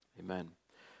Amen.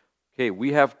 Okay,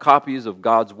 we have copies of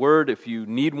God's Word. If you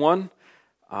need one,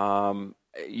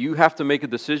 you have to make a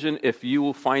decision if you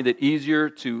will find it easier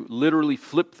to literally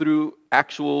flip through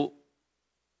actual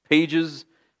pages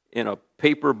in a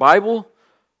paper Bible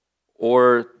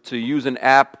or to use an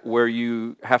app where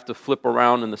you have to flip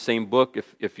around in the same book.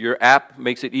 If your app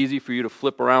makes it easy for you to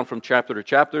flip around from chapter to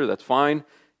chapter, that's fine.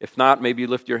 If not, maybe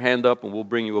lift your hand up and we'll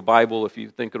bring you a Bible if you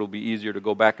think it'll be easier to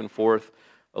go back and forth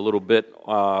a little bit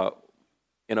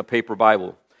in a paper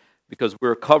Bible, because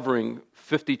we're covering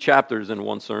 50 chapters in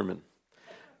one sermon.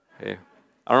 Okay.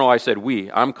 I don't know why I said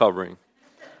we. I'm covering.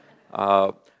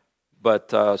 So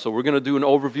we're going to do an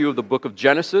overview of the book of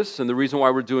Genesis, and the reason why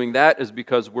we're doing that is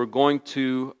because we're going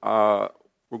to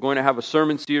have a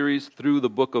sermon series through the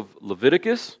book of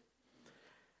Leviticus.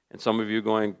 And some of you are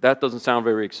going, that doesn't sound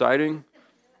very exciting.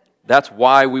 That's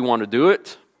why we want to do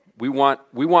it. We want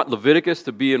Leviticus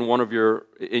to be in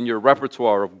your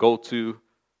repertoire of go-to.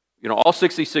 All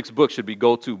 66 books should be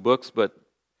go-to books, but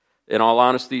in all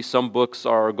honesty, some books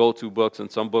are go-to books, and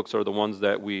some books are the ones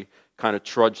that we kind of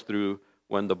trudge through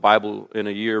when the Bible in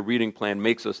a year reading plan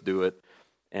makes us do it.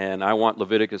 And I want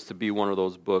Leviticus to be one of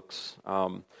those books.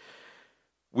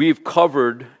 We've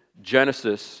covered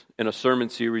Genesis in a sermon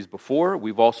series before.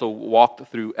 We've also walked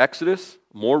through Exodus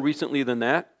more recently than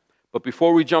that. But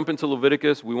before we jump into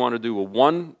Leviticus, we want to do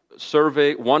one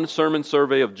sermon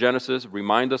survey of Genesis,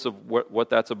 remind us of what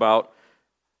that's about.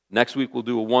 Next week we'll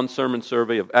do a one sermon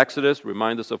survey of Exodus,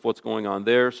 remind us of what's going on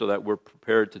there so that we're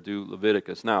prepared to do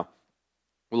Leviticus. Now,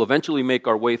 we'll eventually make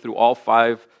our way through all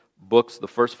 5 books, the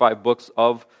first 5 books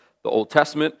of the Old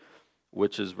Testament,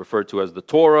 which is referred to as the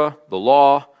Torah, the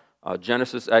Law,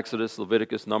 Genesis, Exodus,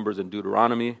 Leviticus, Numbers, and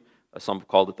Deuteronomy. Some have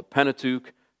called it the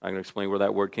Pentateuch. I'm going to explain where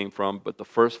that word came from, but the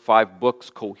first 5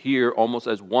 books cohere almost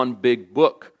as one big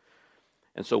book.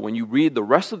 And so when you read the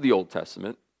rest of the Old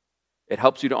Testament, it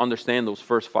helps you to understand those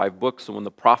first 5 books. So when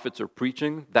the prophets are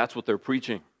preaching, that's what they're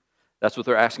preaching. That's what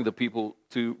they're asking the people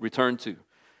to return to.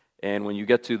 And when you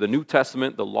get to the New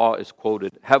Testament, the law is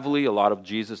quoted heavily. A lot of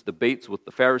Jesus' debates with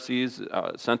the Pharisees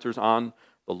centers on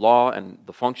the law and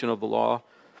the function of the law.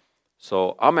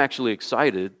 So I'm actually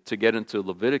excited to get into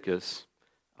Leviticus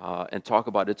and talk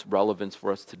about its relevance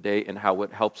for us today and how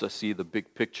it helps us see the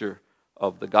big picture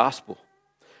of the gospel.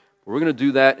 We're going to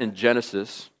do that in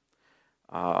Genesis.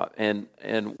 And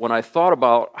when I thought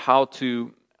about how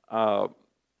to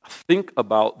think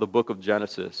about the book of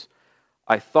Genesis,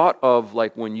 I thought of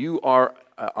like when you are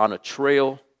on a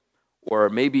trail or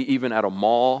maybe even at a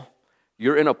mall,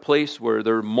 you're in a place where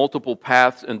there are multiple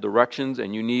paths and directions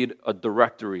and you need a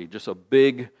directory, just a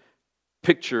big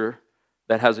picture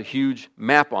that has a huge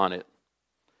map on it.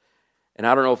 And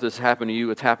I don't know if this happened to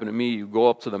you, it's happened to me. You go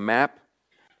up to the map,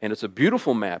 and it's a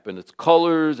beautiful map, and it's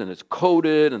colors, and it's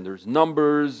coded, and there's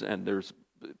numbers, and there's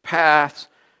paths.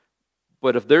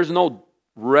 But if there's no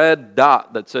red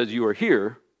dot that says you are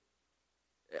here,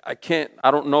 I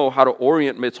don't know how to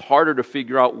orient me. It's harder to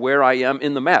figure out where I am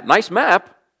in the map. Nice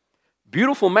map,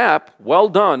 beautiful map, well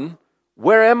done.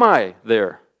 Where am I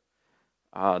there?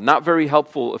 Not very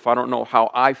helpful if I don't know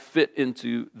how I fit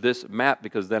into this map,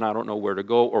 because then I don't know where to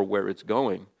go or where it's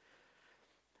going.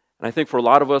 And I think for a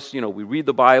lot of us, we read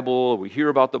the Bible, we hear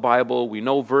about the Bible, we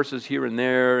know verses here and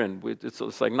there, and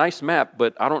it's like nice map,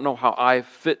 but I don't know how I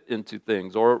fit into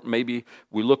things. Or maybe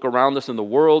we look around us in the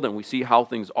world and we see how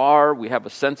things are, we have a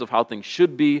sense of how things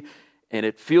should be, and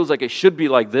it feels like it should be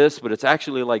like this, but it's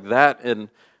actually like that. And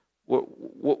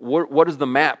what is the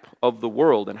map of the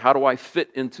world, and how do I fit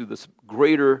into this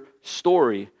greater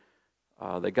story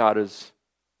that God has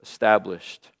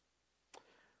established?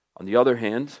 On the other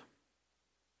hand,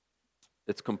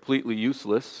 it's completely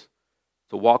useless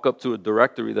to walk up to a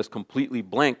directory that's completely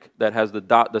blank that has the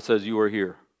dot that says you are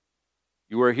here.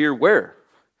 You are here where?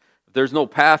 If there's no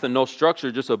path and no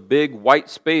structure, just a big white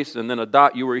space and then a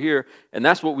dot, you are here. And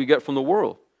that's what we get from the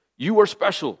world. You are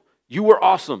special. You are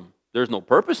awesome. There's no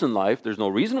purpose in life. There's no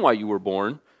reason why you were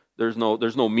born. There's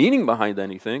no meaning behind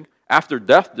anything. After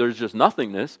death, there's just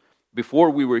nothingness. Before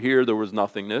we were here, there was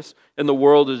nothingness. And the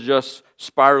world is just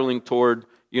spiraling toward,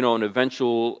 an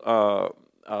eventual,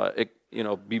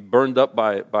 be burned up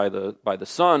by the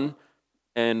sun.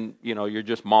 And, you're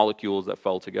just molecules that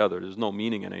fell together. There's no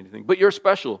meaning in anything. But you're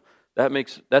special.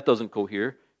 That doesn't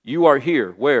cohere. You are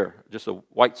here. Where? Just a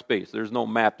white space. There's no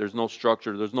map. There's no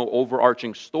structure. There's no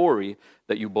overarching story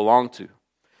that you belong to.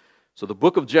 So the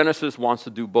book of Genesis wants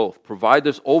to do both. Provide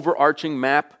this overarching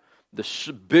map, this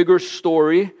bigger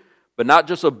story, but not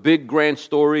just a big grand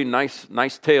story,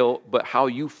 nice tale, but how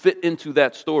you fit into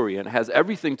that story. And it has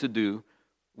everything to do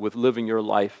with living your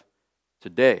life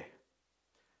today.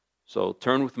 So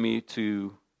turn with me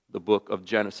to the book of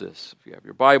Genesis. If you have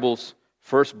your Bibles,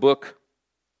 first book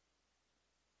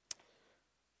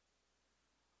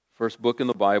in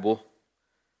the Bible,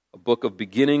 a book of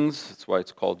beginnings. That's why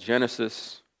it's called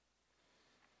Genesis.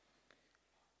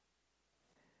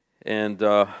 And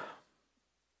I'm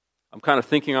kind of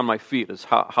thinking on my feet as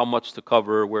how much to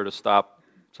cover, where to stop.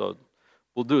 So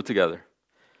we'll do it together.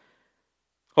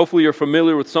 Hopefully you're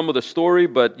familiar with some of the story,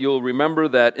 but you'll remember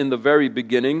that in the very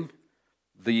beginning,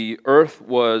 the earth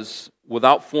was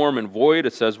without form and void.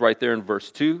 It says right there in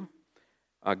verse 2.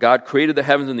 God created the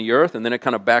heavens and the earth, and then it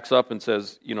kind of backs up and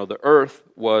says, the earth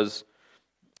was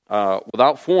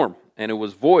without form, and it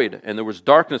was void, and there was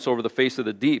darkness over the face of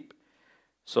the deep.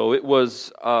 So it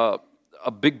was a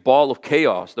big ball of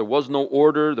chaos. There was no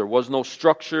order, there was no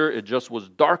structure, it just was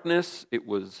darkness, it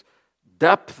was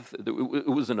depth, it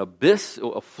was an abyss,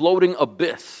 a floating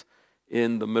abyss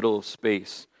in the middle of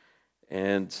space.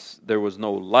 And there was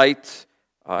no light.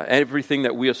 Everything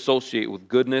that we associate with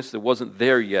goodness, it wasn't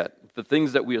there yet. The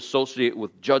things that we associate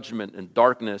with judgment and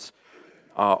darkness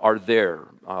are there.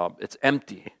 It's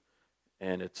empty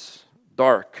and it's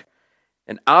dark.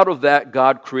 And out of that,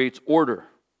 God creates order.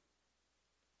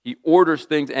 He orders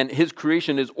things, and His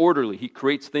creation is orderly. He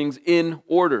creates things in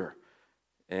order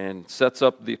and sets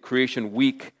up the creation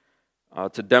week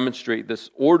to demonstrate this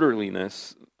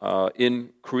orderliness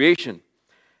in creation.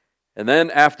 And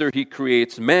then after He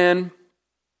creates man,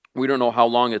 we don't know how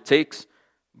long it takes,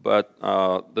 but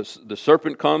the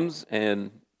serpent comes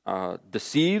and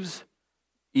deceives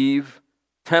Eve,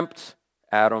 tempts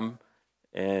Adam,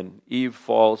 and Eve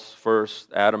falls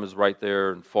first. Adam is right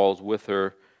there and falls with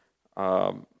her,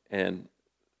 and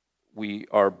we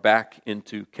are back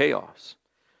into chaos.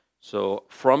 So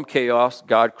from chaos,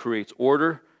 God creates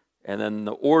order, and then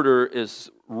the order is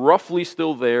roughly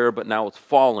still there, but now it's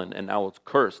fallen, and now it's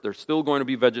cursed. There's still going to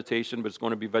be vegetation, but it's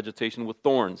going to be vegetation with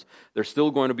thorns. There's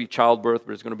still going to be childbirth,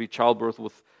 but it's going to be childbirth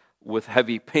with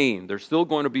heavy pain. There's still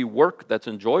going to be work that's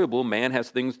enjoyable. Man has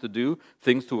things to do,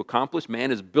 things to accomplish.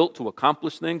 Man is built to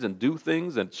accomplish things and do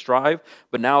things and strive,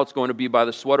 but now it's going to be by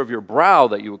the sweat of your brow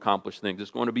that you accomplish things.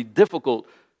 It's going to be difficult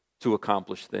to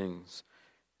accomplish things.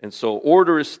 And so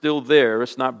order is still there.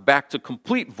 It's not back to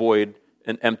complete void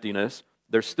and emptiness.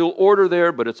 There's still order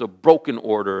there, but it's a broken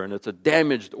order, and it's a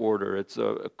damaged order. It's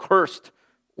a cursed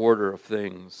order of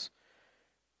things.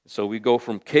 So we go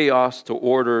from chaos to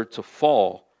order to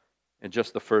fall in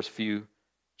just the first few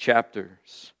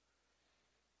chapters.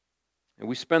 And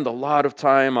we spend a lot of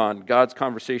time on God's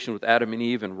conversation with Adam and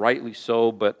Eve, and rightly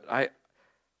so, but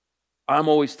I'm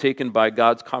always taken by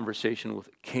God's conversation with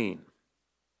Cain.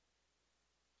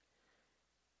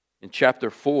 In chapter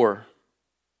 4,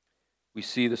 we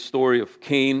see the story of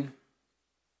Cain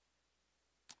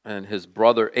and his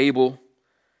brother Abel. It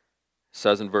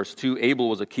says in verse 2, Abel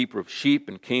was a keeper of sheep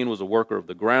and Cain was a worker of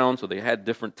the ground, so they had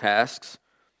different tasks,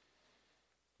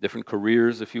 different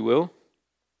careers, if you will.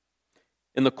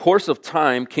 In the course of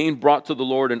time, Cain brought to the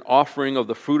Lord an offering of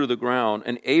the fruit of the ground,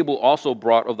 and Abel also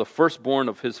brought of the firstborn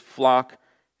of his flock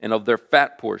and of their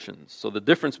fat portions. So the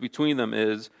difference between them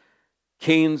is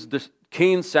Cain's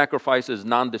sacrifice is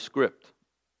nondescript.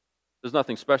 There's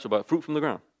nothing special about it. Fruit from the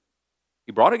ground.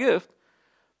 He brought a gift,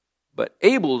 but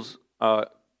Abel's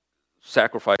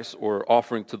sacrifice or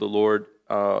offering to the Lord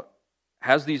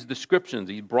has these descriptions.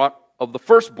 He brought of the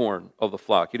firstborn of the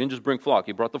flock. He didn't just bring flock.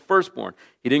 He brought the firstborn.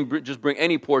 He didn't just bring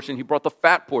any portion. He brought the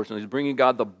fat portion. He's bringing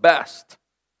God the best.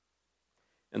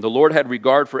 And the Lord had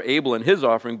regard for Abel and his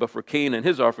offering, but for Cain and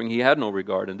his offering, He had no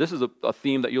regard. And this is a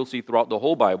theme that you'll see throughout the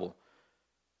whole Bible.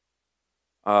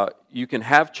 You can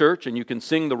have church and you can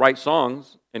sing the right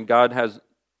songs, and God has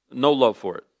no love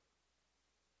for it.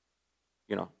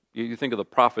 You think of the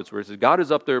prophets where it says, God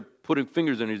is up there putting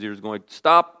fingers in His ears going,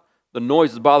 stop, the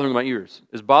noise is bothering my ears.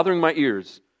 It's bothering my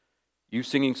ears. You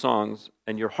singing songs,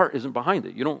 and your heart isn't behind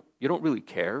it. You don't really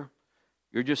care.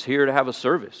 You're just here to have a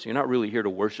service. You're not really here to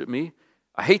worship me.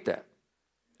 I hate that.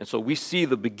 And so we see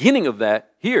the beginning of that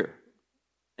here.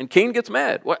 And Cain gets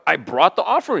mad. What? I brought the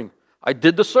offering. I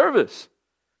did the service.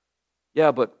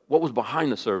 Yeah, but what was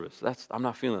behind the service? I'm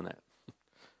not feeling that.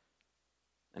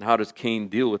 And how does Cain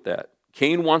deal with that?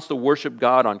 Cain wants to worship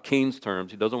God on Cain's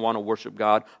terms. He doesn't want to worship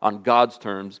God on God's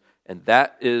terms. And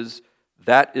that is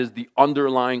the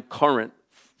underlying current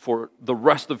for the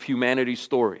rest of humanity's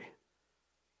story.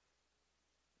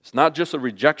 It's not just a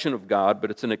rejection of God, but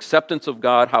it's an acceptance of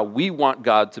God, how we want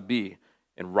God to be.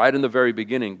 And right in the very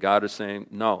beginning, God is saying,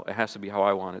 no, it has to be how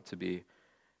I want it to be.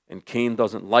 And Cain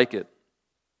doesn't like it.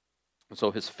 And so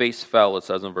his face fell, it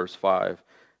says in verse 5.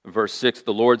 In verse 6,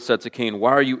 the Lord said to Cain,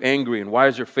 why are you angry and why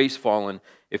is your face fallen?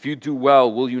 If you do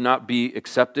well, will you not be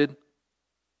accepted?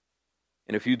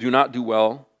 And if you do not do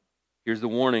well, here's the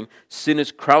warning: sin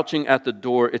is crouching at the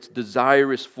door. Its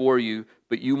desire is for you,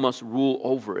 but you must rule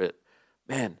over it.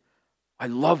 Man, I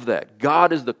love that.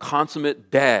 God is the consummate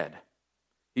dad.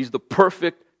 He's the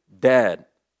perfect dad.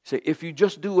 Say, if you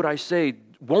just do what I say,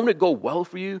 won't it go well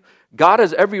for you? God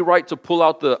has every right to pull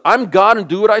out the "I'm God and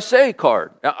do what I say"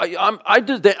 card.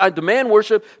 I demand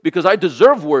worship because I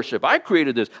deserve worship. I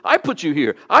created this. I put you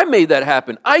here. I made that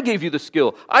happen. I gave you the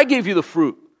skill. I gave you the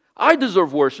fruit. I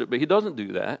deserve worship, but he doesn't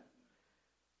do that.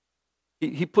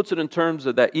 He puts it in terms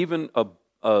of that even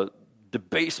a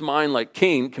debased mind like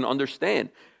Cain can understand.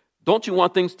 Don't you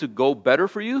want things to go better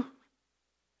for you?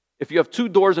 If you have two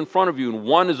doors in front of you and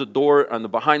one is a door and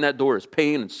behind that door is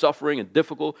pain and suffering and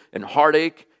difficult and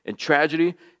heartache and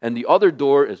tragedy, and the other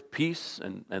door is peace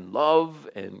and love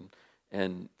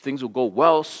and things will go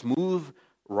well, smooth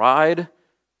ride,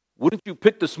 wouldn't you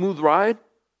pick the smooth ride?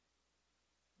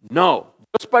 No.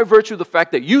 Just by virtue of the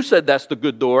fact that you said that's the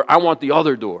good door, I want the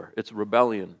other door. It's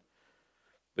rebellion.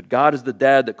 But God is the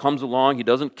dad that comes along. He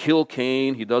doesn't kill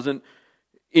Cain. He doesn't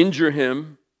injure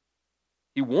him.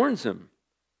 He warns him.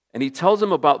 And he tells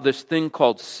him about this thing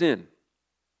called sin.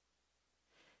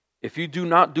 If you do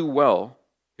not do well,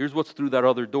 here's what's through that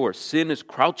other door. Sin is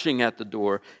crouching at the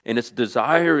door, and its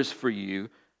desire is for you,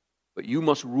 but you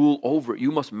must rule over it.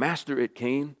 You must master it,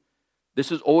 Cain. This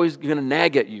is always going to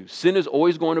nag at you. Sin is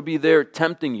always going to be there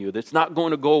tempting you. It's not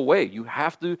going to go away. You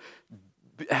have to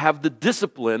have the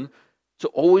discipline to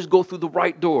always go through the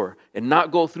right door and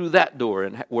not go through that door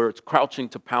and where it's crouching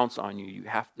to pounce on you. You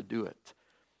have to do it.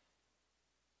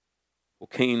 Well,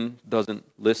 Cain doesn't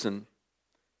listen,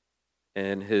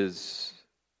 and the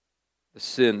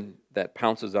sin that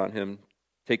pounces on him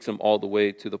takes him all the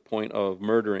way to the point of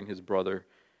murdering his brother.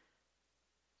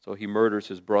 So he murders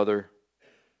his brother,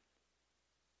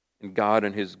 and God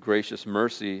in his gracious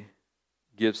mercy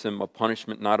gives him a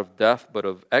punishment not of death but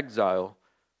of exile,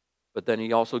 but then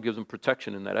he also gives him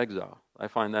protection in that exile. I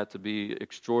find that to be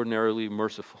extraordinarily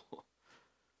merciful.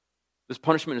 This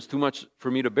punishment is too much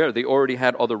for me to bear. They already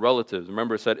had other relatives.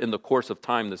 Remember, it said in the course of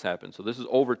time this happened. So this is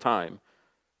over time.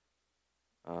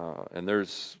 And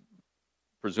there's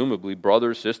presumably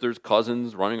brothers, sisters,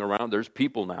 cousins running around. There's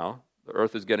people now. The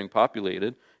earth is getting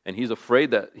populated. And he's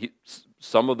afraid that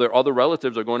some of their other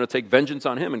relatives are going to take vengeance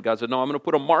on him. And God said, no, I'm going to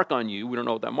put a mark on you. We don't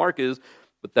know what that mark is,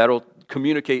 but that'll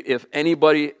communicate if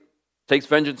anybody takes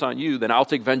vengeance on you, then I'll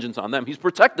take vengeance on them. He's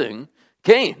protecting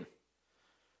Cain.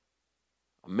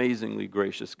 Amazingly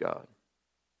gracious God.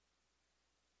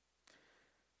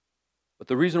 But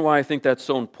the reason why I think that's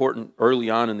so important early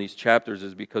on in these chapters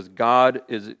is because God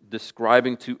is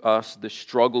describing to us the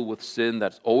struggle with sin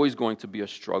that's always going to be a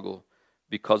struggle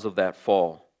because of that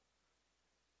fall.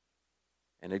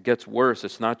 And it gets worse.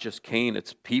 It's not just Cain,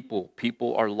 it's people.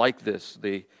 People are like this.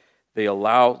 They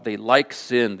like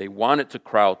sin. They want it to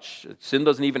crouch. Sin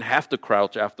doesn't even have to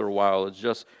crouch after a while.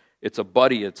 It's a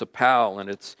buddy, it's a pal, and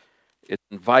it's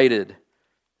invited.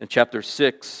 In chapter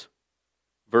 6,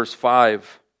 verse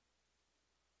 5,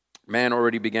 man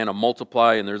already began to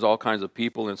multiply, and there's all kinds of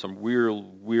people, and some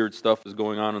weird stuff is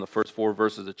going on in the first 4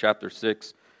 verses of chapter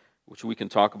 6, which we can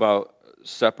talk about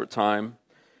separate time.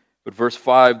 But verse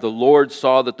 5, the Lord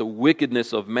saw that the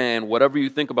wickedness of man, whatever you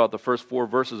think about the first 4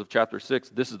 verses of chapter 6,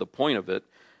 this is the point of it.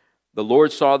 The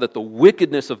Lord saw that the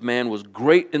wickedness of man was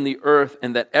great in the earth,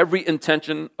 and that every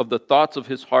intention of the thoughts of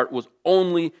his heart was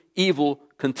only evil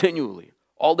continually.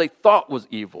 All they thought was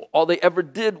evil. All they ever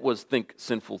did was think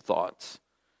sinful thoughts.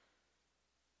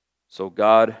 So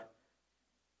God,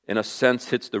 in a sense,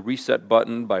 hits the reset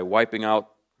button by wiping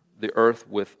out the earth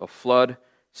with a flood,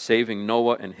 saving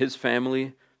Noah and his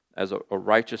family as a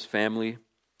righteous family.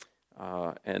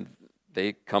 And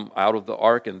they come out of the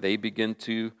ark and they begin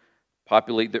to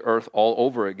populate the earth all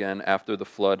over again after the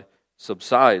flood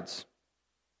subsides.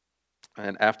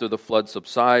 And after the flood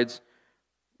subsides,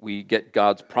 we get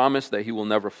God's promise that he will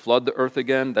never flood the earth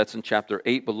again. That's in chapter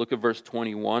 8, but look at verse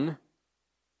 21.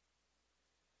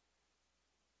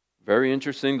 Very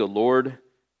interesting. The Lord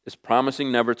is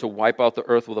promising never to wipe out the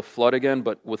earth with a flood again,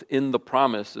 but within the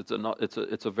promise, it's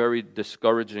a very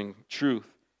discouraging truth.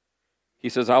 He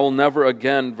says, I will never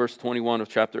again, verse 21 of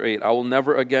chapter 8, I will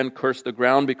never again curse the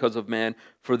ground because of man,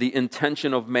 for the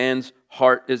intention of man's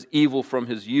heart is evil from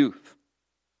his youth.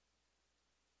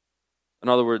 In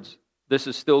other words, this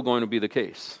is still going to be the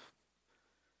case.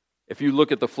 If you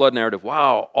look at the flood narrative,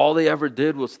 wow, all they ever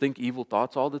did was think evil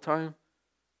thoughts all the time.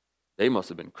 They must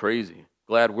have been crazy.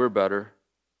 Glad we're better.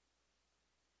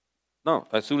 No,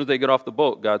 as soon as they get off the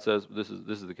boat, God says, this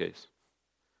is the case.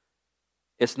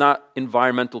 It's not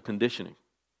environmental conditioning.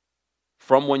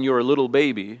 From when you're a little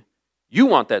baby, You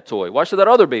want that toy. Why should that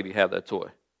other baby have that toy?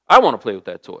 I want to play with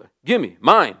that toy. Gimme,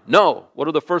 mine. No. What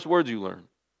are the first words you learn?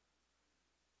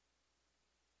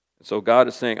 And so God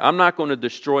is saying, I'm not going to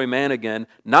destroy man again,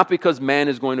 not because man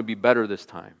is going to be better this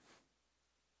time,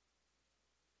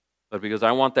 but because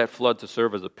I want that flood to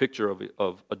serve as a picture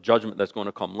of a judgment that's going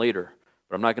to come later.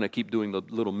 But I'm not going to keep doing the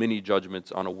little mini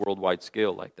judgments on a worldwide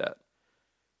scale like that.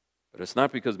 But it's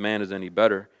not because man is any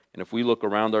better. And if we look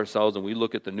around ourselves and we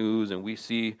look at the news and we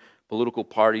see political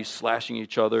parties slashing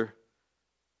each other,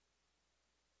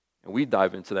 and we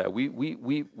dive into that, we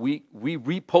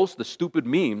repost the stupid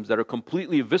memes that are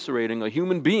completely eviscerating a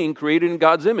human being created in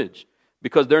God's image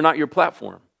because they're not your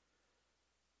platform.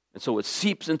 And so it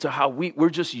seeps into how we're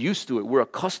just used to it. We're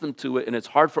accustomed to it, and it's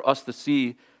hard for us to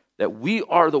see that we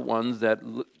are the ones that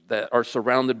are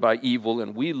surrounded by evil,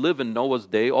 and we live in Noah's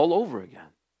day all over again.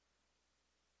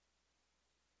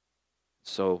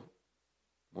 So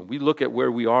when we look at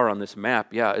where we are on this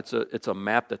map, yeah, it's a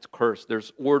map that's cursed.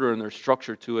 There's order and there's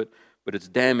structure to it, but it's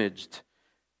damaged.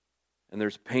 And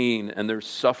there's pain and there's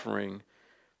suffering.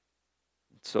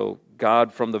 So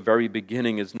God from the very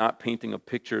beginning is not painting a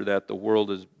picture that the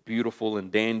world is beautiful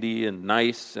and dandy and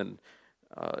nice. And,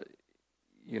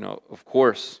 of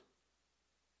course,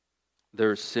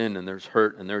 there's sin and there's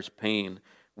hurt and there's pain.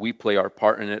 We play our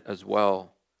part in it as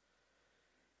well.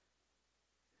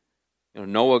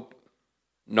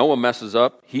 Noah messes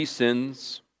up, he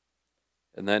sins,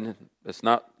 and then it's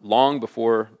not long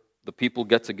before the people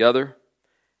get together.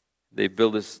 They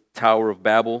build this Tower of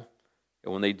Babel,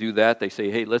 and when they do that, they say,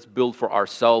 hey, let's build for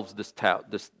ourselves this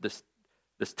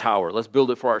tower. Let's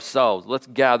build it for ourselves. Let's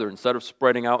gather instead of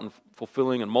spreading out and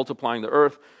fulfilling and multiplying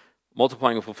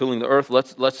and fulfilling the earth.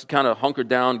 Let's kind of hunker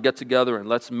down, get together, and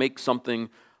let's make something,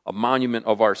 a monument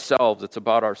of ourselves. It's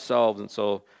about ourselves, and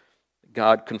so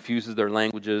God confuses their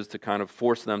languages to kind of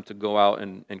force them to go out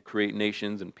and create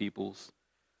nations and peoples.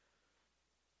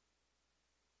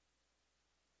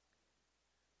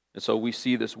 And so we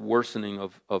see this worsening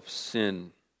of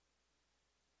sin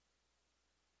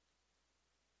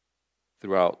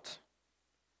throughout.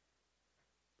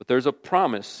 But there's a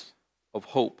promise of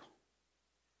hope.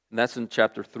 And that's in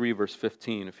chapter 3, verse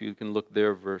 15. If you can look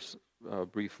there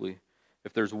briefly.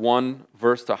 If there's one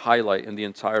verse to highlight in the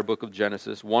entire book of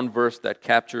Genesis, one verse that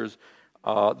captures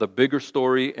the bigger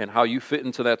story and how you fit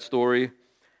into that story,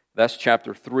 that's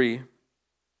chapter 3.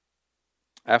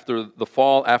 After the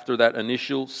fall, after that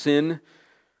initial sin,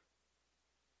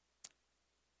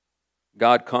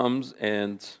 God comes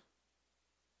and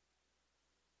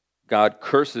God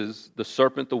curses the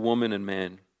serpent, the woman, and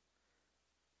man.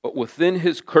 But within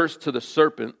his curse to the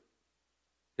serpent,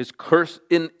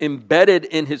 embedded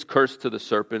in his curse to the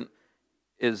serpent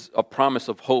is a promise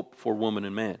of hope for woman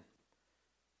and man.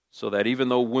 So that even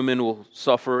though women will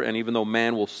suffer and even though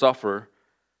man will suffer,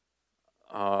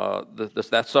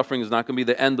 that suffering is not going to be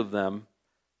the end of them,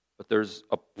 but there's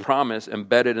a promise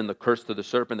embedded in the curse to the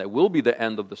serpent that will be the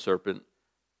end of the serpent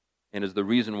and is the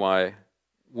reason why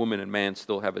woman and man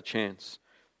still have a chance.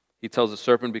 He tells the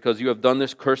serpent, because you have done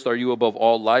this, cursed are you above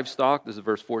all livestock. This is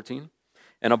verse 14.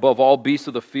 And above all beasts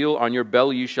of the field, on your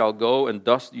belly you shall go, and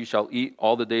dust you shall eat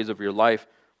all the days of your life.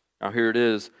 Now here it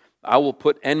is. I will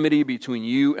put enmity between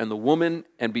you and the woman,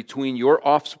 and between your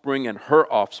offspring and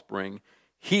her offspring.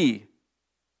 He,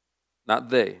 not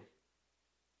they,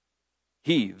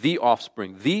 he, the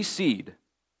offspring, the seed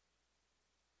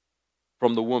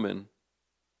from the woman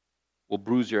will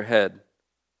bruise your head,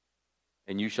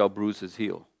 and you shall bruise his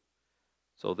heel.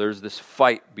 So there's this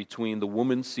fight between the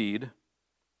woman's seed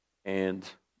and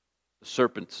the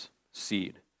serpent's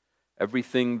seed.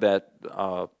 Everything that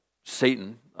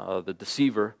Satan, the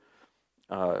deceiver,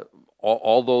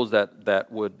 all those that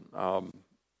would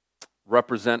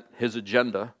represent his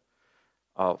agenda,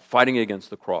 fighting against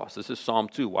the cross. This is Psalm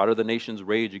 2. Why do the nations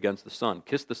rage against the sun?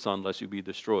 Kiss the sun lest you be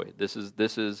destroyed. This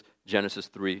is Genesis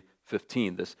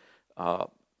 3:15. This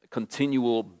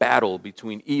continual battle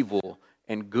between evil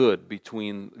and good,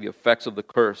 between the effects of the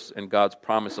curse and God's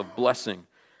promise of blessing.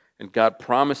 And God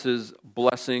promises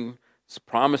blessing,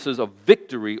 promises of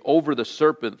victory over the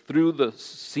serpent through the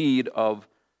seed of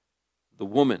the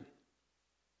woman.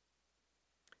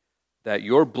 That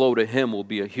your blow to him will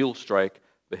be a heel strike,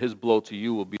 but his blow to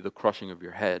you will be the crushing of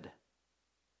your head.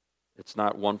 It's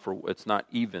not it's not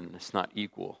even, it's not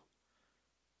equal.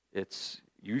 It's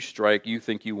you strike, you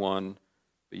think you won,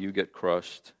 but you get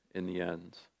crushed in the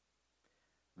end.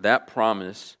 That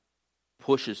promise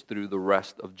pushes through the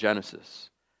rest of Genesis.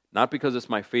 Not because it's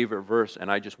my favorite verse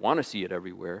and I just want to see it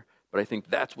everywhere, but I think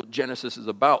that's what Genesis is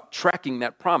about, tracking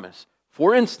that promise.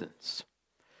 For instance,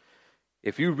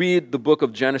 if you read the book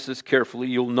of Genesis carefully,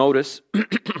 you'll notice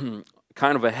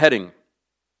kind of a heading.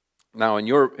 Now, in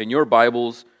your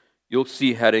Bibles, you'll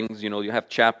see headings. You have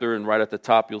chapter, and right at the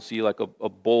top, you'll see like a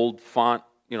bold font,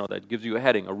 that gives you a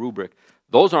heading, a rubric.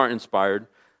 Those aren't inspired.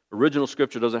 Original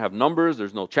Scripture doesn't have numbers.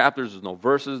 There's no chapters. There's no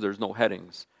verses. There's no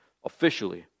headings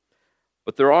officially.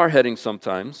 But there are headings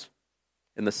sometimes,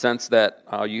 in the sense that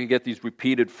you get these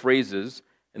repeated phrases.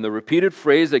 And the repeated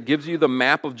phrase that gives you the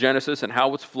map of Genesis and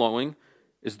how it's flowing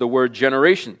is the word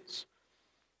generations.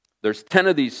 There's 10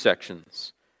 of these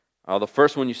sections. The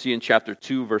first one you see in chapter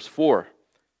 2, verse 4.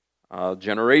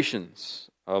 Generations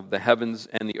of the heavens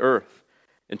and the earth.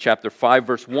 In chapter 5,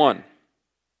 verse 1,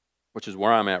 which is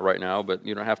where I'm at right now, but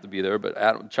you don't have to be there.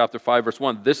 But chapter 5, verse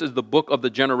 1, this is the book of the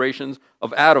generations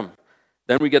of Adam.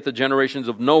 Then we get the generations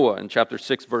of Noah in chapter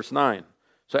 6, verse 9.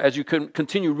 So as you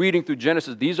continue reading through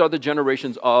Genesis, these are the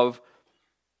generations of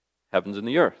heavens and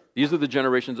the earth. These are the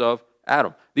generations of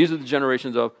Adam. These are the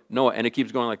generations of Noah. And it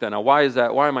keeps going like that. Now, why is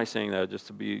that? Why am I saying that? Just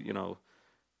to be,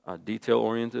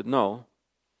 detail-oriented? No.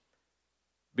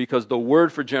 Because the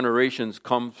word for generations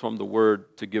comes from the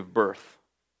word to give birth.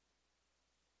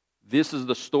 This is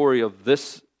the story of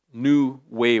this new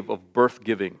wave of birth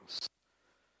givings.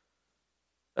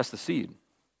 That's the seed.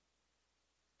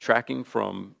 Tracking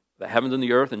from the heavens and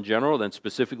the earth in general, then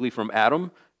specifically from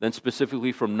Adam, then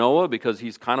specifically from Noah, because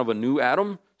he's kind of a new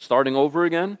Adam, starting over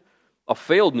again, a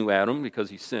failed new Adam because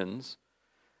he sins.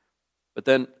 But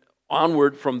then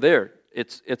onward from there,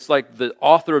 it's like the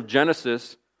author of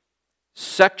Genesis,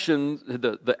 sections,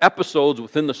 the episodes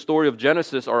within the story of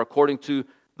Genesis are according to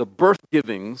the birth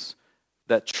givings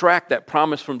that track that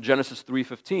promise from Genesis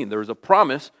 3:15. There is a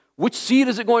promise. Which seed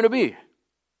is it going to be?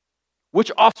 Which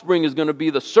offspring is going to be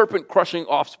the serpent-crushing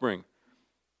offspring?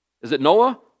 Is it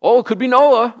Noah? Oh, it could be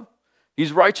Noah.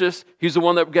 He's righteous. He's the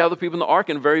one that gathered people in the ark.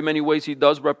 In very many ways, he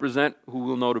does represent who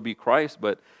we'll know to be Christ,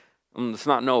 but it's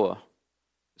not Noah.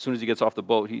 As soon as he gets off the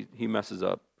boat, he messes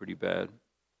up pretty bad.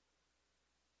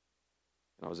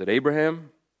 Now, is it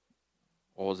Abraham?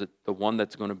 Or is it the one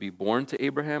that's going to be born to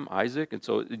Abraham, Isaac? And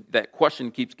so that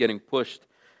question keeps getting pushed.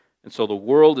 And so the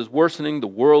world is worsening. The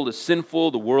world is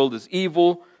sinful. The world is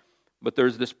evil. But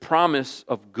there's this promise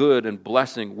of good and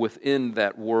blessing within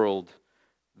that world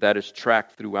that is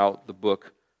tracked throughout the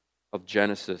book of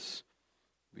Genesis.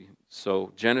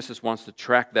 So Genesis wants to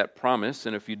track that promise,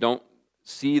 and if you don't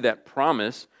see that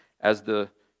promise as the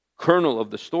kernel of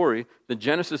the story, then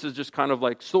Genesis is just kind of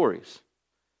like stories.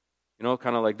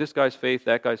 Kind of like this guy's faith,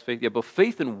 that guy's faith. Yeah, but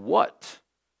faith in what?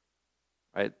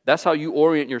 Right? That's how you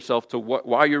orient yourself to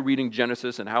why you're reading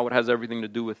Genesis and how it has everything to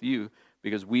do with you,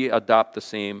 because we adopt the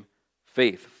same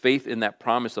faith in that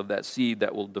promise of that seed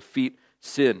that will defeat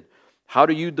sin. How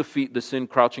do you defeat the sin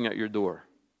crouching at your door?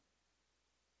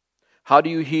 How do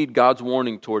you heed God's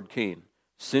warning toward Cain?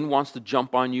 Sin wants to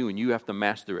jump on you and you have to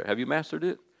master it. Have you mastered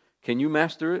it? Can you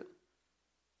master it?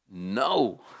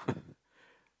 No.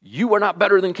 You are not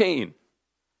better than Cain.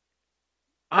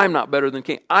 I'm not better than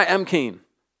Cain. I am Cain.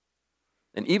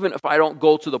 And even if I don't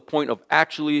go to the point of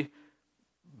actually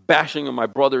bashing my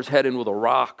brother's head in with a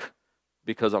rock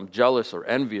because I'm jealous or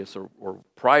envious or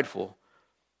prideful,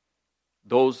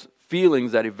 those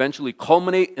feelings that eventually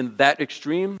culminate in that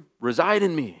extreme reside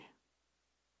in me.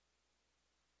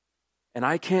 And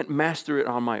I can't master it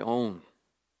on my own.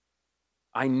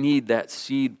 I need that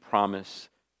seed promise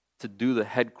to do the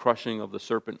head crushing of the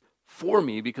serpent for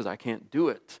me because I can't do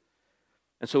it.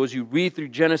 And so as you read through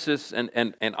Genesis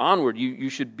and onward, you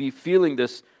should be feeling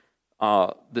this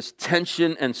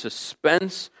tension and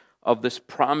suspense of this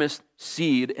promised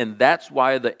seed. And that's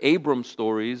why the Abram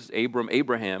stories,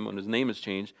 Abraham, when his name is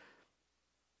changed,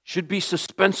 should be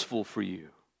suspenseful for you.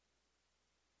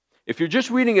 If you're just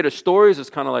reading it as stories,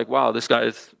 it's kind of like, wow, this guy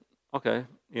is, okay,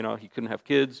 he couldn't have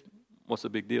kids. What's the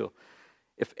big deal?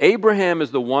 If Abraham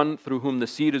is the one through whom the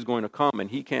seed is going to come and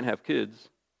he can't have kids,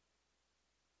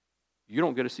 you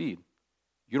don't get a seed.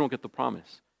 You don't get the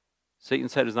promise.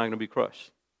 Satan's head is not going to be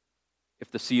crushed if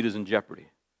the seed is in jeopardy.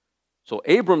 So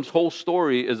Abram's whole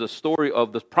story is a story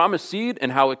of the promised seed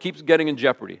and how it keeps getting in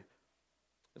jeopardy.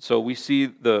 And so we see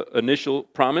the initial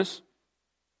promise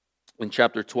in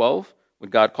chapter 12 when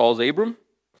God calls Abram.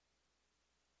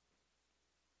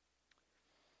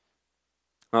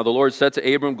 Now the Lord said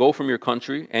to Abram, "Go from your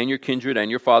country and your kindred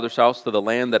and your father's house to the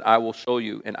land that I will show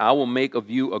you, and I will make of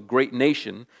you a great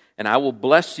nation, and I will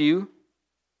bless you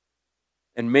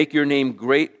and make your name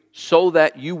great so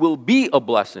that you will be a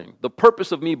blessing." The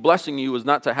purpose of me blessing you is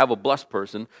not to have a blessed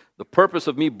person. The purpose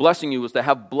of me blessing you is to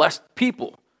have blessed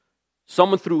people,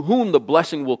 someone through whom the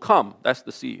blessing will come. That's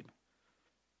the seed.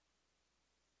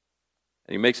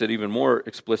 And he makes it even more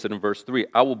explicit in verse 3.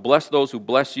 "I will bless those who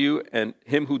bless you, and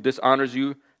him who dishonors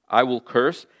you I will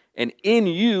curse, and in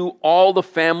you all the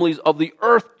families of the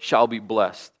earth shall be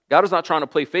blessed. God is not trying to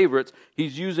play favorites.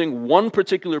 He's using one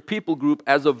particular people group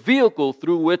as a vehicle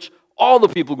through which all the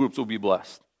people groups will be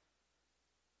blessed.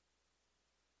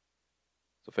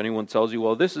 So if anyone tells you,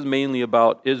 well, this is mainly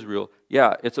about Israel,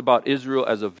 yeah, it's about Israel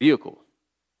as a vehicle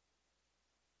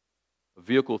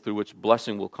through which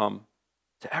blessing will come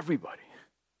to everybody,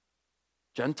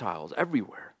 Gentiles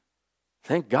everywhere.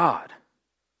 Thank God.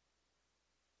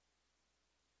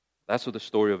 That's what the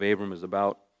story of Abram is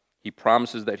about. He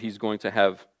promises that he's going to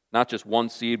have not just one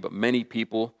seed, but many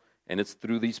people, and it's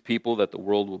through these people that the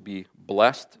world will be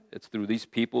blessed. It's through these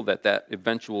people that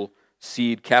eventual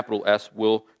seed, capital S,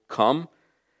 will come.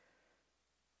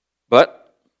 But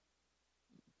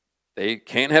they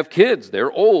can't have kids.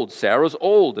 They're old. Sarah's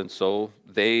old, and so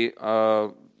it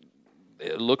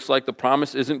looks like the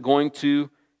promise isn't going to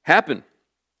happen.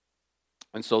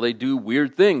 And so they do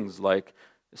weird things, like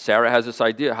Sarah has this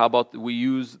idea, how about we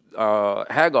use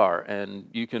Hagar, and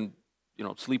you can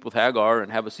sleep with Hagar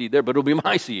and have a seed there, but it'll be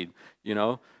my seed,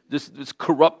 This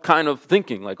corrupt kind of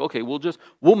thinking, like, okay,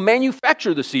 we'll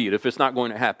manufacture the seed if it's not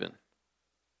going to happen.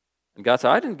 And God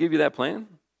said, I didn't give you that plan.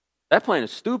 That plan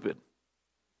is stupid.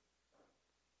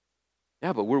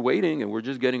 Yeah, but we're waiting and we're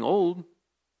just getting old.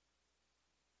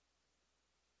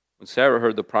 When Sarah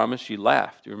heard the promise, she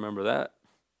laughed. You remember that?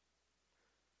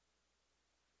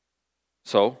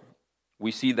 So,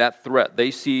 we see that threat.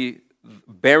 They see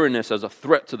barrenness as a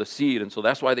threat to the seed, and so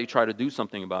that's why they try to do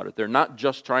something about it. They're not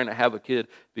just trying to have a kid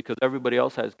because everybody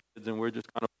else has kids and we're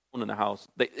just kind of alone in the house.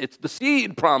 It's the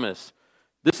seed promise.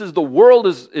 The world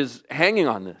is hanging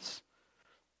on this.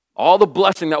 All the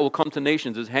blessing that will come to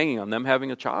nations is hanging on them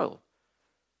having a child.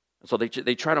 And so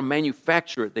they try to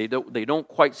manufacture it. They don't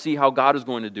quite see how God is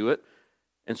going to do it.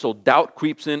 And so doubt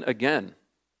creeps in again.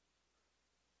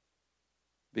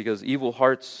 Because evil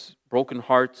hearts, broken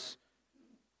hearts,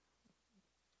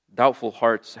 doubtful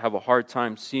hearts have a hard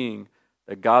time seeing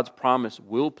that God's promise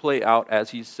will play out as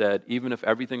He said, even if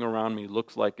everything around me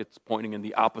looks like it's pointing in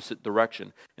the opposite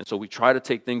direction. And so we try to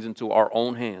take things into our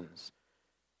own hands.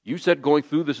 You said going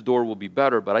through this door will be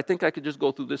better, but I think I could just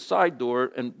go through this side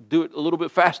door and do it a little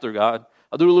bit faster, God.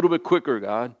 I'll do it a little bit quicker,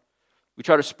 God. We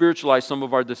try to spiritualize some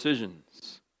of our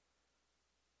decisions.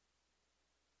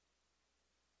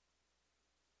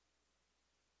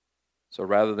 So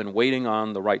rather than waiting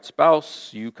on the right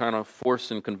spouse, you kind of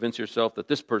force and convince yourself that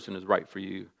this person is right for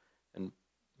you and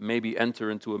maybe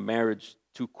enter into a marriage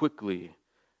too quickly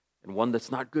and one that's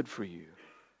not good for you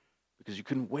because you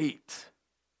couldn't wait.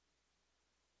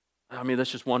 I mean,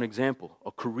 that's just one example.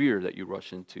 A career that you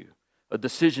rush into, a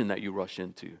decision that you rush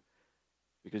into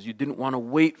because you didn't want to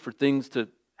wait for things to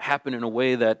happen in a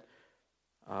way that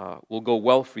will go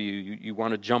well for you. You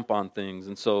want to jump on things.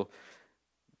 And so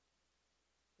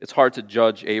it's hard to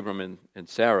judge Abram and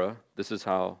Sarah. This is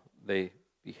how they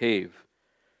behave.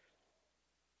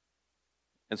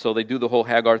 And so they do the whole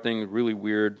Hagar thing, really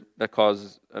weird. That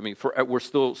causes, we're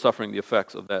still suffering the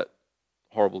effects of that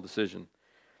horrible decision.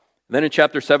 And then in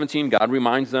chapter 17, God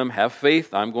reminds them, have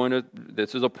faith.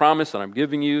 This is a promise that I'm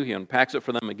giving you. He unpacks it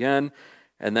for them again.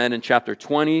 And then in chapter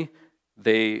 20,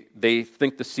 they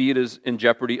think the seed is in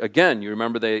jeopardy again. You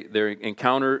remember they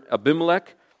encounter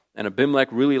Abimelech. And Abimelech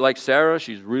really likes Sarah.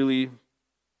 She's really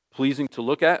pleasing to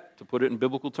look at, to put it in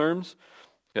biblical terms.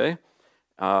 Okay?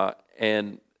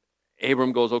 And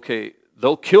Abram goes, okay,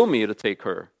 they'll kill me to take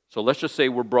her. So let's just say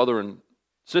we're brother and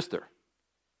sister.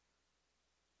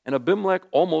 And Abimelech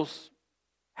almost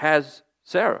has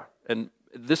Sarah. And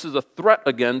this is a threat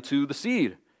again to the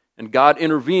seed. And God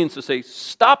intervenes to say,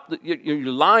 stop, you're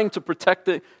lying to protect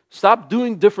it. Stop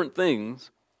doing different things.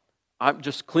 I'm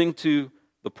just cling to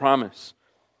the promise.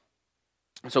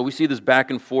 So we see this back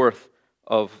and forth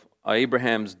of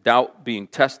Abraham's doubt being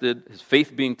tested, his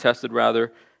faith being tested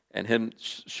rather, and him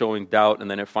showing doubt.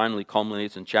 And then it finally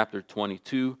culminates in chapter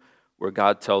 22, where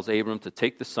God tells Abram to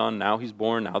take the son. Now he's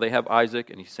born, now they have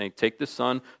Isaac, and he's saying, take the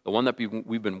son, the one that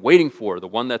we've been waiting for, the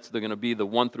one that's going to be the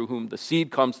one through whom the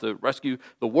seed comes to rescue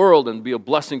the world and be a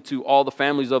blessing to all the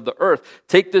families of the earth.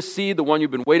 Take this seed, the one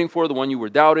you've been waiting for, the one you were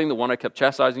doubting, the one I kept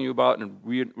chastising you about and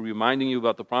reminding you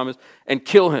about the promise, and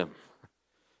kill him.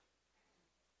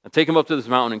 And take him up to this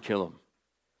mountain and kill him.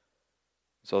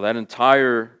 So that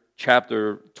entire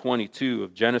chapter 22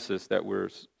 of Genesis that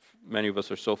many of us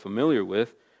are so familiar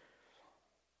with,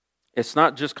 it's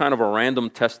not just kind of a random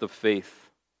test of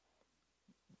faith,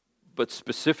 but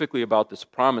specifically about this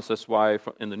promise. That's why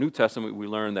in the New Testament we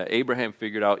learn that Abraham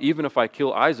figured out, even if I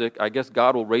kill Isaac, I guess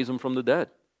God will raise him from the dead.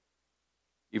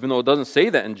 Even though it doesn't say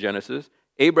that in Genesis,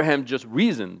 Abraham just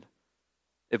reasoned.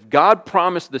 If God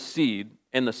promised the seed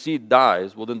and the seed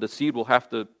dies, well then the seed will have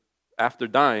to after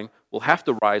dying, will have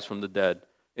to rise from the dead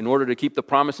in order to keep the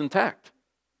promise intact.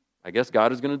 I guess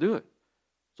God is going to do it.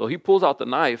 So he pulls out the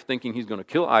knife thinking he's going to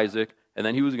kill Isaac, and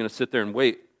then he was going to sit there and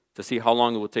wait to see how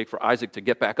long it would take for Isaac to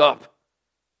get back up.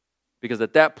 Because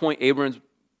at that point,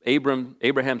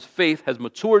 Abraham's faith has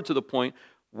matured to the point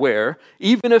where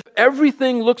even if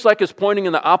everything looks like it's pointing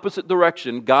in the opposite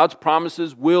direction, God's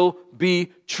promises will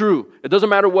be true. It doesn't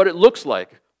matter what it looks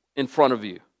like in front of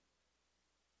you.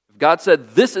 If God said,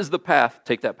 this is the path,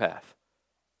 take that path.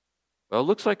 Well, it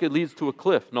looks like it leads to a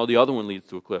cliff. No, the other one leads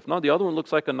to a cliff. No, the other one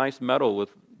looks like a nice meadow with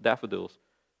daffodils.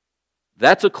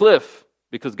 That's a cliff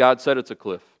because God said it's a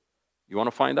cliff. You want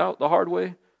to find out the hard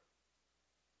way?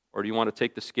 Or do you want to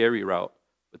take the scary route?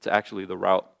 It's actually the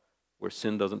route where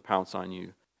sin doesn't pounce on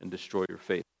you and destroy your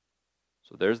faith.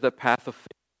 So there's that path of faith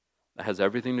that has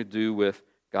everything to do with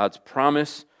God's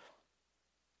promise.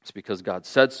 It's because God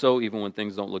said so, even when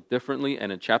things don't look differently.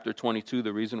 And in chapter 22,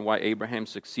 the reason why Abraham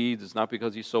succeeds is not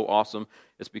because he's so awesome.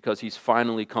 It's because he's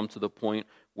finally come to the point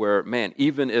where, man,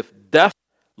 even if death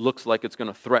looks like it's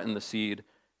going to threaten the seed,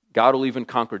 God will even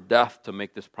conquer death to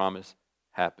make this promise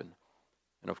happen.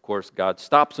 And of course, God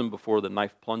stops him before the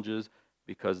knife plunges,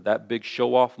 because that big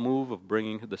show-off move of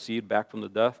bringing the seed back from the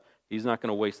death, he's not going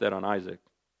to waste that on Isaac.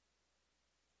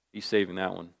 He's saving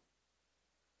that one.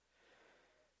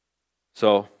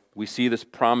 So we see this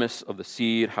promise of the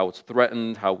seed, how it's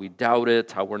threatened, how we doubt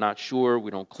it, how we're not sure,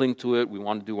 we don't cling to it, we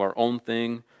want to do our own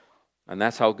thing. And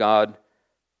that's how God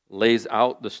lays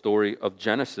out the story of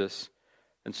Genesis.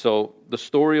 And so the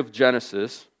story of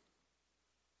Genesis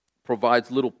provides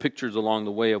little pictures along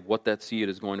the way of what that seed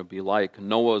is going to be like.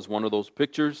 Noah is one of those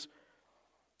pictures.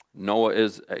 Noah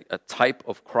is a type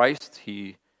of Christ.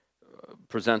 He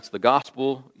presents the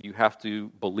gospel. You have to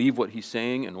believe what he's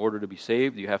saying in order to be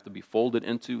saved. You have to be folded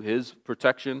into his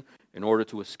protection in order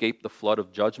to escape the flood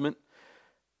of judgment.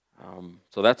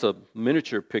 So that's a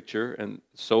miniature picture, and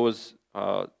so is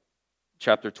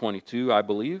chapter 22, I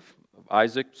believe, of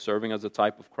Isaac serving as a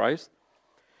type of Christ.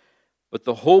 But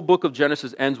the whole book of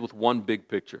Genesis ends with one big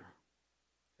picture.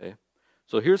 Okay?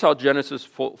 So here's how Genesis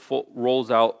rolls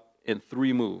out in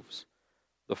three moves.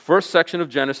 The first section of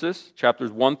Genesis, chapters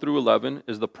 1 through 11,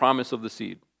 is the promise of the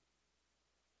seed.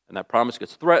 And that promise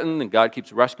gets threatened, and God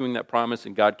keeps rescuing that promise,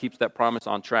 and God keeps that promise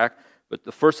on track. But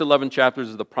the first 11 chapters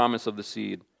is the promise of the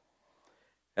seed.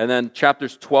 And then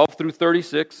chapters 12 through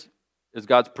 36 is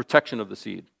God's protection of the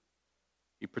seed.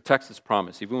 He protects his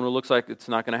promise. Even when it looks like it's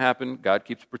not going to happen, God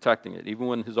keeps protecting it. Even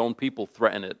when his own people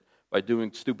threaten it by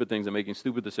doing stupid things and making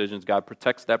stupid decisions, God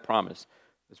protects that promise.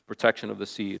 It's protection of the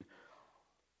seed.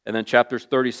 And then chapters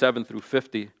 37 through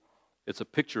 50, it's a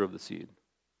picture of the seed.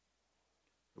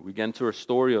 We get into a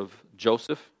story of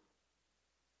Joseph,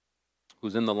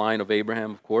 who's in the line of Abraham,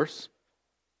 of course.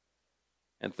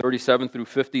 And 37 through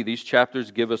 50, these chapters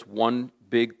give us one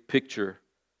big picture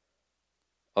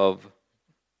of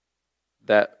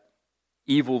that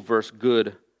evil versus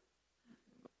good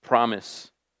promise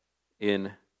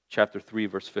in chapter 3,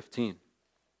 verse 15.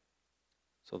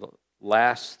 So the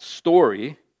last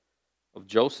story of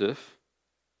Joseph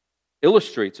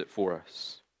illustrates it for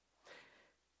us.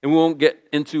 And we won't get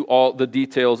into all the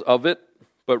details of it,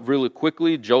 but really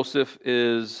quickly, Joseph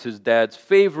is his dad's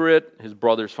favorite. His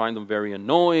brothers find him very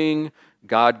annoying.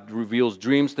 God reveals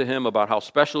dreams to him about how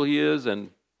special he is,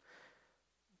 and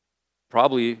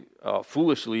probably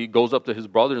foolishly goes up to his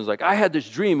brother and is like, I had this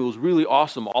dream. It was really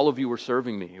awesome. All of you were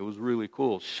serving me. It was really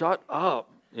cool. Shut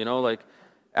up.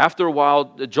 After a while,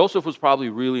 Joseph was probably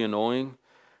really annoying.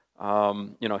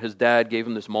 His dad gave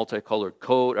him this multicolored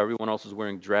coat. Everyone else was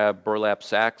wearing drab burlap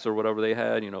sacks or whatever they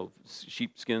had,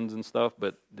 sheepskins and stuff.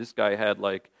 But this guy had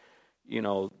the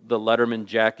Letterman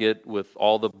jacket with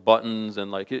all the buttons,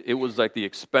 and it was like the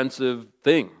expensive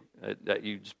thing that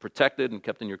you just protected and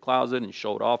kept in your closet and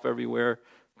showed off everywhere,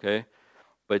 okay?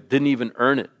 But didn't even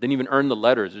earn it. Didn't even earn the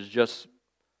letters. It was just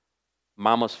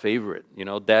mama's favorite,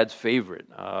 dad's favorite.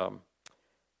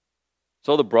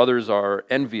 So the brothers are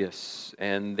envious,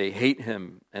 and they hate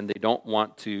him, and they don't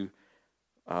want to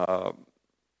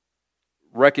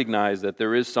recognize that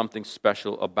there is something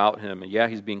special about him. And yeah,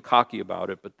 he's being cocky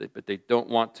about it, but they don't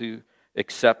want to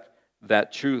accept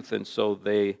that truth, and so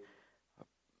they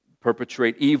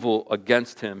perpetrate evil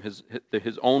against him.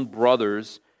 His own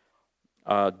brothers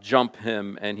jump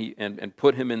him and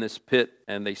put him in this pit,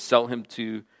 and they sell him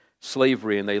to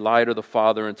slavery, and they lie to the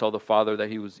father and tell the father that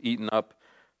he was eaten up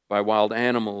by wild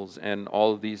animals and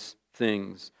all of these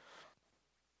things.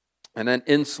 And then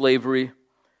in slavery,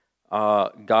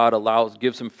 God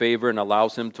gives him favor and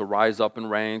allows him to rise up in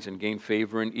ranks and gain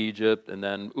favor in Egypt, and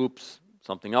then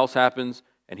something else happens,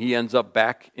 and he ends up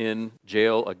back in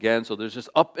jail again. So there's this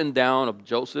up and down of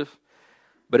Joseph,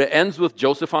 but it ends with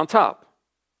Joseph on top,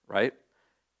 right?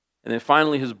 And then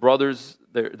finally his brothers,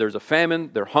 there's a famine,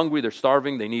 they're hungry, they're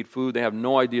starving, they need food, they have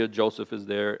no idea Joseph is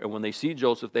there. And when they see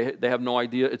Joseph, they have no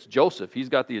idea it's Joseph. He's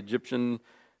got the Egyptian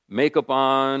makeup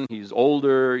on, he's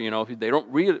older, they don't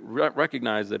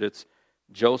recognize that it's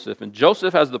Joseph. And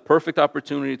Joseph has the perfect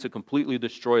opportunity to completely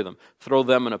destroy them, throw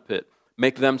them in a pit,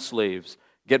 make them slaves,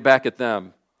 get back at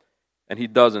them. And he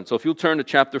doesn't. So if you'll turn to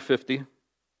chapter 50,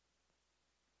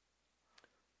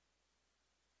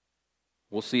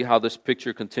 we'll see how this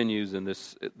picture continues, and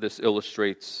this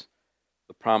illustrates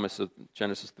the promise of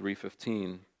Genesis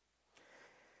 3:15.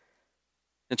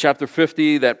 In chapter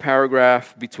 50, that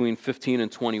paragraph between 15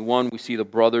 and 21, we see the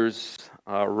brothers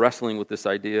wrestling with this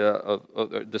idea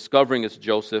of discovering it's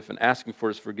Joseph and asking for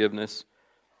his forgiveness.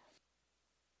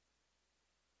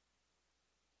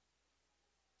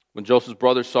 When Joseph's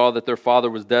brothers saw that their father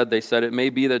was dead, they said, "It may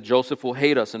be that Joseph will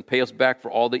hate us and pay us back for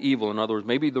all the evil." In other words,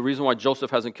 maybe the reason why Joseph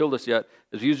hasn't killed us yet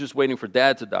is he's just waiting for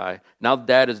Dad to die. Now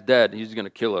Dad is dead, he's going to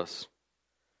kill us.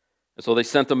 And so they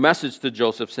sent a message to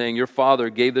Joseph saying, "Your father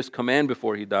gave this command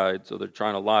before he died." So they're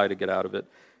trying to lie to get out of it.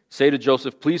 "Say to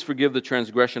Joseph, please forgive the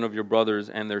transgression of your brothers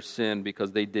and their sin,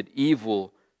 because they did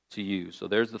evil to you." So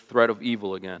there's the threat of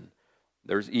evil again.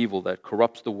 There's evil that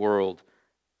corrupts the world.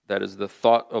 That is the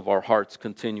thought of our hearts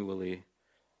continually.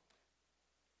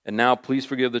 "And now please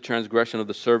forgive the transgression of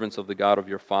the servants of the God of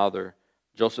your father."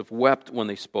 Joseph wept when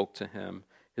they spoke to him.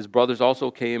 His brothers also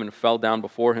came and fell down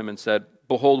before him and said,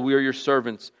 "Behold, we are your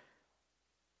servants."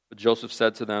 But Joseph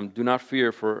said to them, "Do not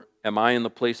fear, for am I in the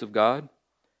place of God?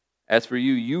 As for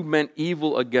you, you meant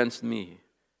evil against me."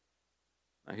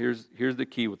 Now here's the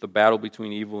key with the battle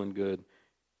between evil and good.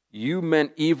 "You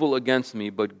meant evil against me,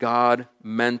 but God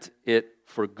meant it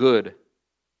for good."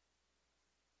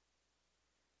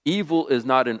 Evil is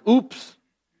not an oops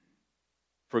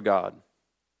for God.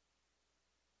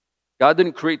 God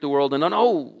didn't create the world and then,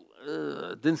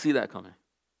 didn't see that coming.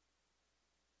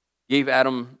 Gave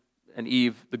Adam and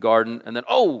Eve the garden, and then,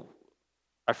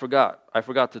 I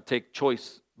forgot to take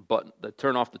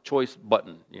turn off the choice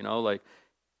button,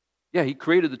 he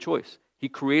created the choice. He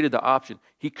created the option.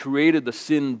 He created the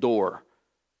sin door.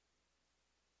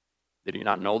 Did he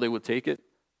not know they would take it?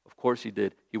 Of course he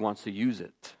did. He wants to use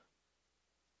it.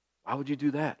 Why would you do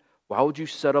that? Why would you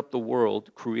set up the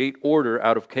world, create order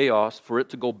out of chaos for it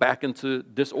to go back into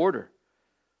disorder?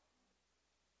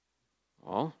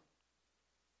 Well,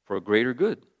 for a greater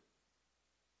good.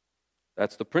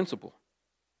 That's the principle.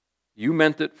 You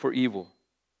meant it for evil,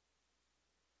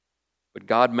 but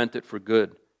God meant it for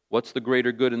good. What's the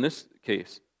greater good in this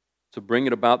case? To bring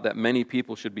it about that many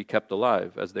people should be kept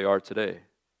alive as they are today.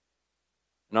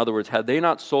 In other words, had they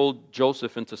not sold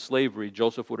Joseph into slavery,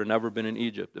 Joseph would have never been in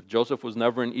Egypt. If Joseph was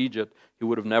never in Egypt, he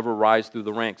would have never rise through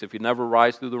the ranks. If he never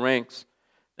rise through the ranks,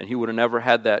 then he would have never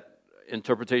had that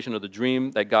interpretation of the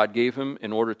dream that God gave him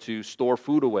in order to store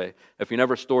food away. If he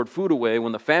never stored food away,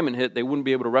 when the famine hit, they wouldn't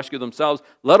be able to rescue themselves,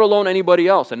 let alone anybody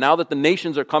else. And now that the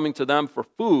nations are coming to them for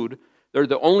food, they're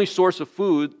the only source of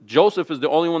food. Joseph is the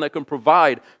only one that can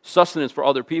provide sustenance for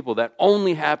other people. That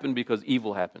only happened because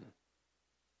evil happened.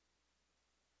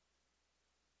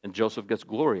 And Joseph gets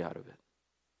glory out of it.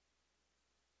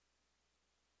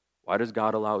 Why does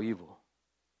God allow evil?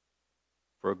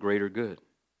 For a greater good.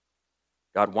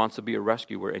 God wants to be a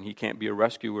rescuer, and he can't be a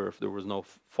rescuer if there was no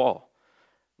fall.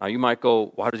 Now you might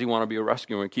go, why does he want to be a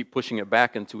rescuer? And keep pushing it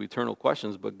back into eternal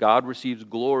questions. But God receives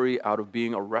glory out of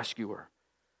being a rescuer.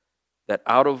 That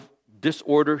out of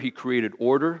disorder, he created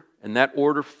order, and that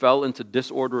order fell into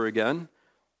disorder again.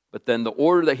 But then the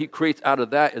order that he creates out of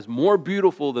that is more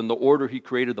beautiful than the order he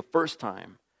created the first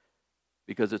time,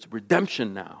 because it's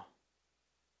redemption now,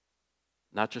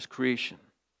 not just creation.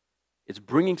 It's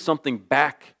bringing something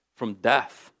back from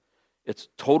death. It's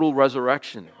total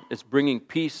resurrection. It's bringing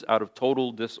peace out of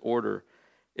total disorder.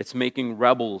 It's making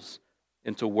rebels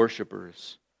into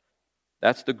worshipers.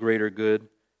 That's the greater good.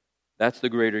 That's the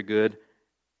greater good.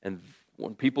 And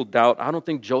when people doubt, I don't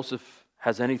think Joseph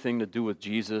has anything to do with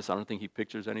Jesus. I don't think he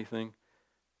pictures anything.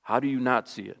 How do you not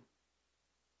see it?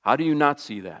 How do you not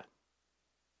see that?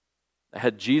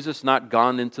 Had Jesus not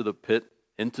gone into the pit,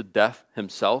 into death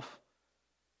himself,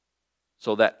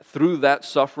 so that through that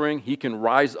suffering he can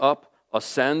rise up,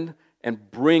 ascend,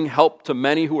 and bring help to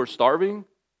many who are starving?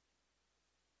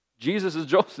 Jesus is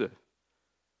Joseph.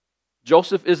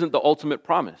 Joseph isn't the ultimate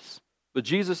promise, but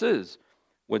Jesus is.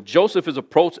 When Joseph is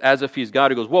approached as if he's God,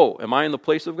 he goes, whoa, am I in the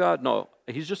place of God? No,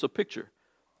 he's just a picture.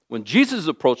 When Jesus is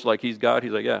approached like he's God,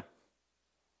 he's like, yeah,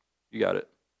 you got it.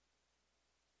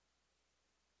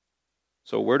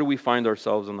 So where do we find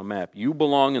ourselves on the map? You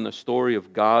belong in the story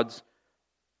of God's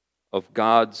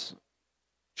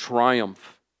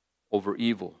triumph over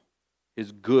evil.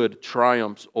 His good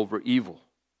triumphs over evil.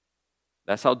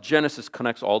 That's how Genesis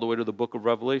connects all the way to the book of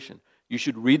Revelation. You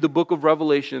should read the book of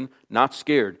Revelation not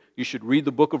scared. You should read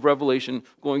the book of Revelation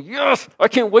going, yes, I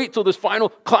can't wait till this final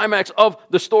climax of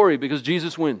the story because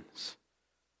Jesus wins.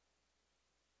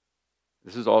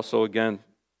 This is also, again,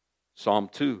 Psalm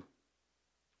 2.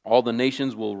 All the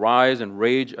nations will rise and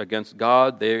rage against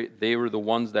God. They were the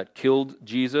ones that killed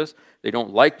Jesus. They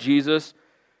don't like Jesus.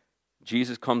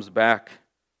 Jesus comes back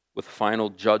with final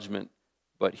judgment,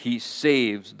 but he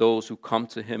saves those who come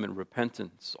to him in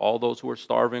repentance. All those who are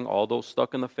starving, all those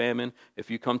stuck in the famine,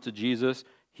 if you come to Jesus,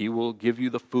 he will give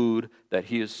you the food that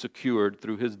he has secured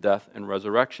through his death and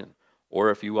resurrection.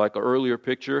 Or if you like an earlier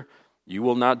picture, you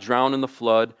will not drown in the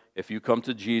flood if you come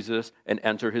to Jesus and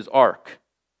enter his ark.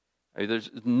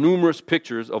 There's numerous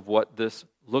pictures of what this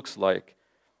looks like.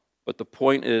 But the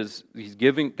point is,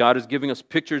 God is giving us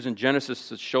pictures in Genesis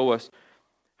to show us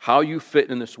how you fit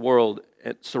in this world,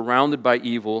 surrounded by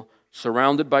evil,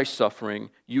 surrounded by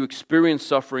suffering. You experience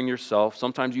suffering yourself.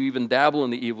 Sometimes you even dabble in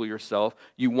the evil yourself.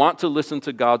 You want to listen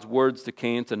to God's words to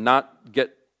Cain, to not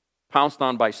get pounced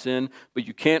on by sin, but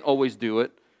you can't always do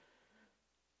it.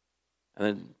 And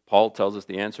then Paul tells us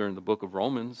the answer in the book of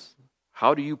Romans.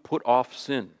 How do you put off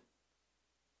sin?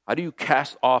 How do you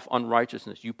cast off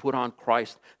unrighteousness? You put on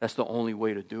Christ. That's the only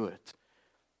way to do it.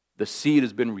 The seed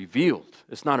has been revealed.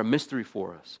 It's not a mystery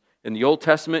for us. In the Old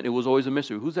Testament, it was always a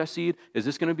mystery. Who's that seed? Is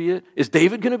this going to be it? Is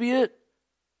David going to be it?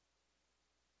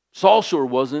 Saul sure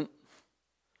wasn't.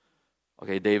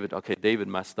 Okay, David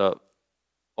messed up.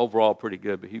 Overall, pretty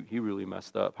good, but he really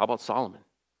messed up. How about Solomon?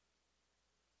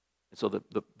 And so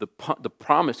the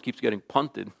promise keeps getting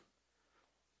punted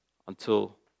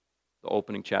until the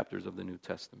opening chapters of the New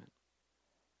Testament.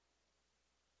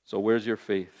 So where's your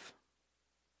faith?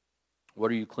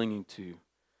 What are you clinging to?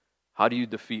 How do you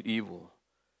defeat evil?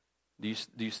 Do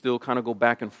you still kind of go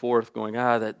back and forth going,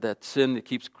 that sin that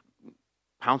keeps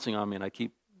pouncing on me and I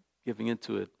keep giving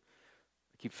into it.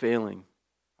 I keep failing.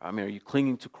 I mean, are you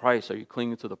clinging to Christ? Are you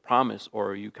clinging to the promise? Or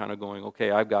are you kind of going,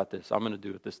 okay, I've got this. I'm going to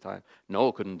do it this time.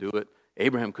 Noah couldn't do it.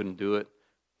 Abraham couldn't do it.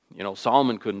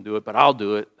 Solomon couldn't do it, but I'll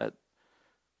do it.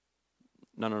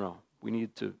 No. We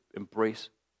need to embrace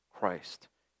Christ.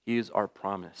 He is our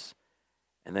promise.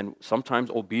 And then sometimes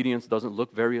obedience doesn't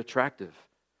look very attractive.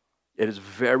 It is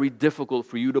very difficult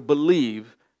for you to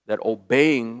believe that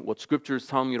obeying what Scripture is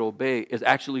telling you to obey is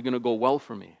actually going to go well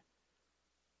for me.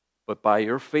 But by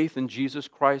your faith in Jesus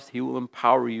Christ, He will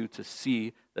empower you to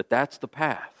see that that's the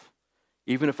path.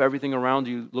 Even if everything around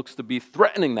you looks to be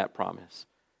threatening that promise.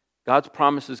 God's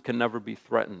promises can never be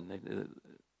threatened.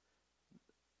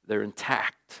 They're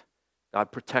intact.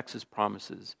 God protects His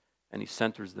promises, and He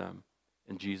centers them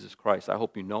in Jesus Christ. I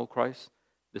hope you know Christ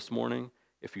this morning.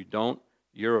 If you don't,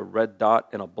 you're a red dot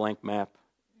in a blank map.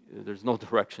 There's no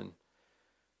direction.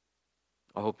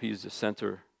 I hope He's the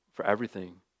center for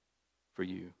everything for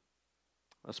you.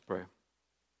 Let's pray.